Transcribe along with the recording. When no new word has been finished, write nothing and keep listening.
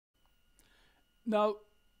Now,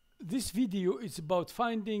 this video is about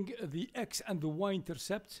finding the x and the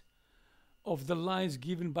y-intercept of the lines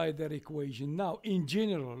given by their equation. Now, in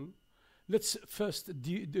general, let's first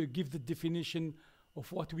give the definition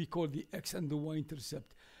of what we call the x and the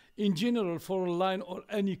y-intercept. In general, for a line or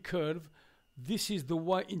any curve, this is the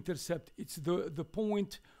y-intercept. It's the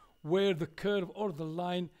point where the curve or the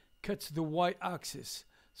line cuts the y-axis.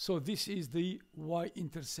 So this is the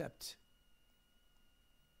y-intercept.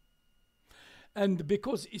 And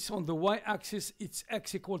because it's on the y-axis, it's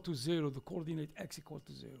x equal to 0, the coordinate x equal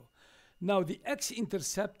to 0. Now the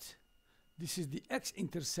x-intercept, this is the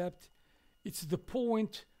x-intercept, it's the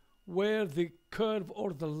point where the curve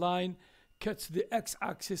or the line cuts the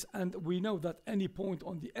x-axis, and we know that any point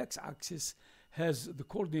on the x-axis has the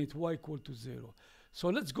coordinate y equal to 0. So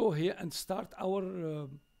let's go here and start our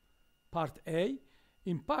part A.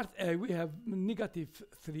 In part A, we have negative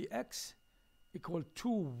 3x equal to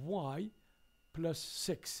y plus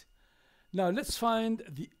 6. Now let's find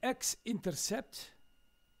the x-intercept.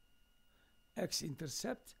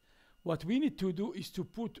 X-intercept. What we need to do is to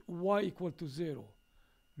put y equal to 0.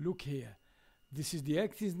 Look here. This is the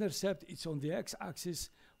x-intercept. It's on the x-axis.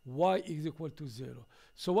 Y is equal to 0.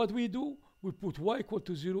 So what we do, we put y equal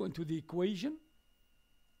to 0 into the equation.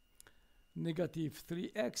 Negative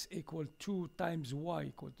 3x equal 2 times y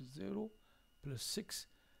equal to 0 plus 6.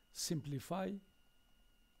 Simplify.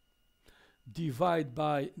 Divide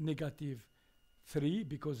by negative 3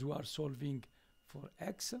 because we are solving for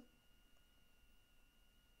x.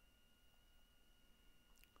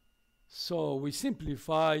 So we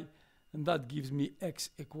simplify, and that gives me x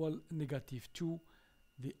equal negative 2.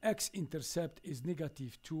 The x-intercept is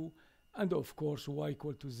negative 2, and of course y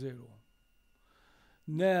equal to 0.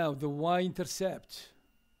 Now the y-intercept.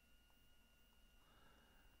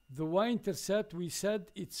 The y-intercept, we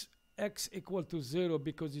said it's x equal to 0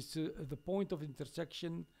 because it's the point of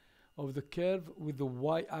intersection of the curve with the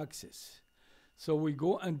y-axis. So we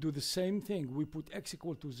go and do the same thing. We put x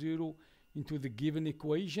equal to 0 into the given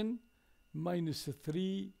equation. Minus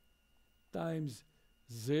 3 times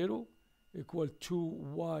 0 equal to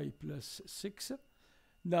y plus 6.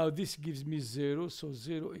 Now this gives me 0, so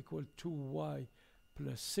 0 equal to y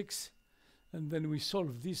plus 6. And then we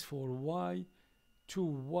solve this for y.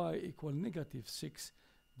 2y equal negative 6.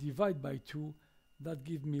 Divide by 2. That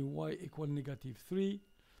gives me y equal negative 3.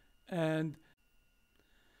 And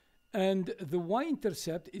the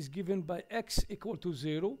y-intercept is given by x equal to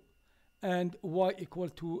 0. And y equal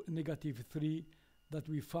to negative 3 that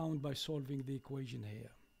we found by solving the equation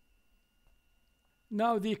here.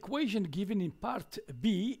 Now the equation given in part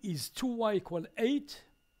B is 2y equal 8.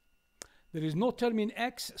 There is no term in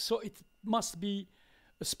x, so it must be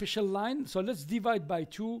a special line. So let's divide by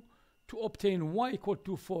 2 to obtain y equal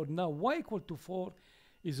to 4. Now y equal to 4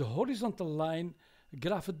 is a horizontal line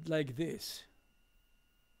graphed like this.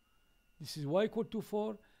 This is y equal to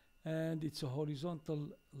 4. And it's a horizontal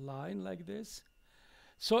line like this.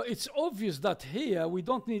 So it's obvious that here we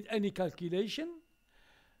don't need any calculation.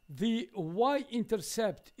 The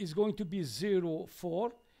y-intercept is going to be 0,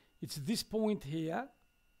 4. It's this point here.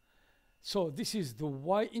 So this is the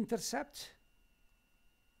y-intercept.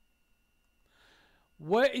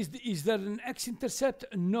 Where is there an x-intercept?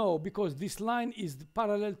 No, because this line is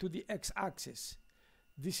parallel to the x-axis.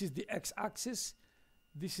 This is the x-axis.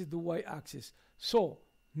 This is the y-axis. So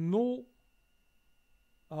no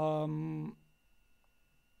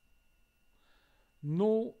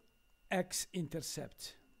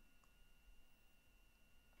x-intercept.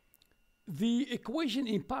 The equation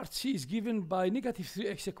in part C is given by negative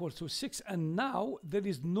 3x equals to 6, and now there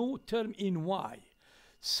is no term in y.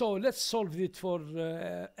 So let's solve it for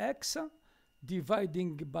x,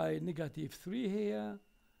 dividing by negative 3 here,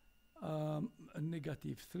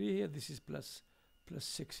 negative 3 here, this is plus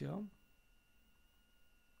 6, yeah?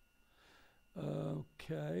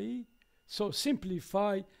 Okay, so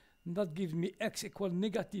simplify, and that gives me x equal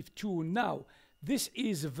negative 2. Now this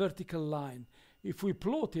is a vertical line. If we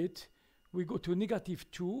plot it, we go to negative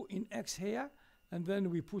 2 in x here, and then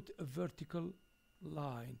we put a vertical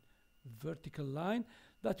line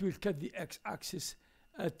that will cut the x-axis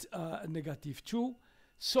at negative 2.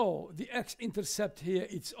 So the x-intercept here,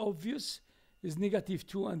 it's obvious, is negative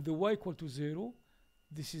 2 and the y equal to 0.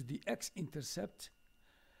 This is the x-intercept.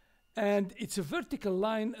 And it's a vertical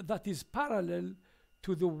line that is parallel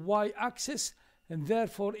to the y-axis, and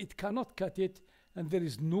therefore it cannot cut it, and there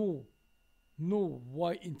is no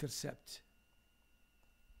y-intercept.